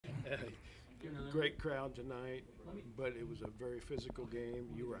Great crowd tonight, but it was a very physical game.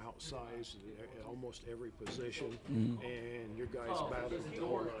 You were outsized at almost every position, and your guys battled the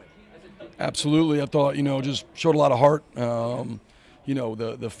whole night. Absolutely. I thought, just showed a lot of heart.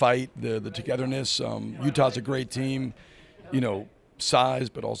 The fight, the togetherness. Utah's a great team, size,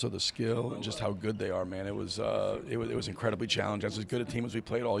 but also the skill and just how good they are, man. It was incredibly challenging. That's as good a team as we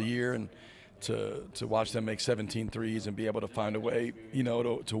played all year, and to watch them make 17 threes and be able to find a way,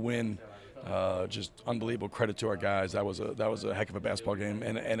 to win. Just unbelievable credit to our guys. That was a heck of a basketball game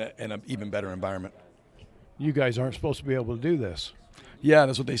and an even better environment. You guys aren't supposed to be able to do this. Yeah,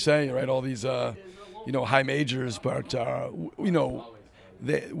 that's what they say, right? All these, high majors, but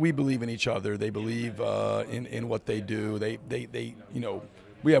we believe in each other. They believe in what they do. They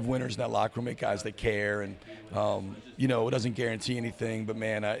we have winners in that locker room, guys that care, and it doesn't guarantee anything. But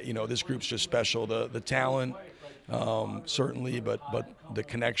man, this group's just special. The talent, certainly, but the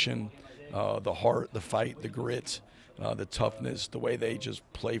connection. The heart, the fight, the grit, the toughness, the way they just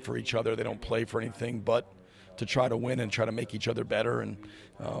play for each other. They don't play for anything but to try to win and try to make each other better. And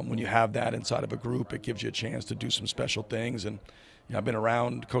when you have that inside of a group, it gives you a chance to do some special things. And I've been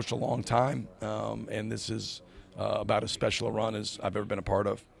around, coached a long time, and this is about as special a run as I've ever been a part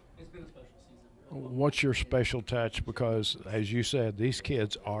of. What's your special touch? Because, as you said, these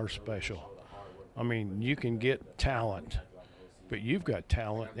kids are special. I mean, you can get talent, but you've got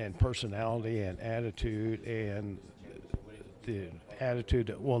talent and personality and attitude, and the attitude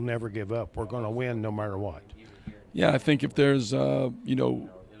that we'll never give up. We're going to win no matter what. Yeah, I think if there's,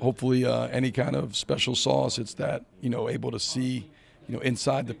 hopefully any kind of special sauce, it's that, able to see,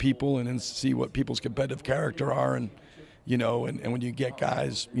 inside the people and see what people's competitive character are. And, and when you get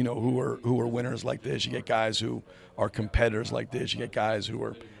guys, who are winners like this, you get guys who are competitors like this, you get guys who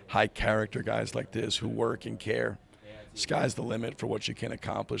are high character guys like this who work and care. Sky's the limit for what you can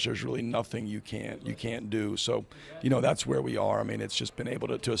accomplish. There's really nothing you can't do. So, that's where we are. I mean, it's just been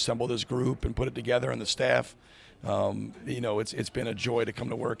able to assemble this group and put it together, and the staff. It's been a joy to come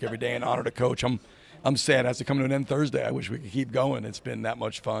to work every day, and honor to coach. I'm sad it has to come to an end Thursday. I wish we could keep going. It's been that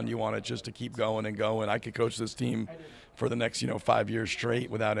much fun. You want it just to keep going and going. I could coach this team for the next 5 years straight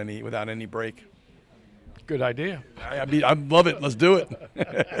without any break. Good idea. I love it. Let's do it.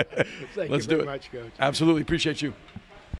 Thank Let's you very do it. much, Coach. Absolutely. Appreciate you.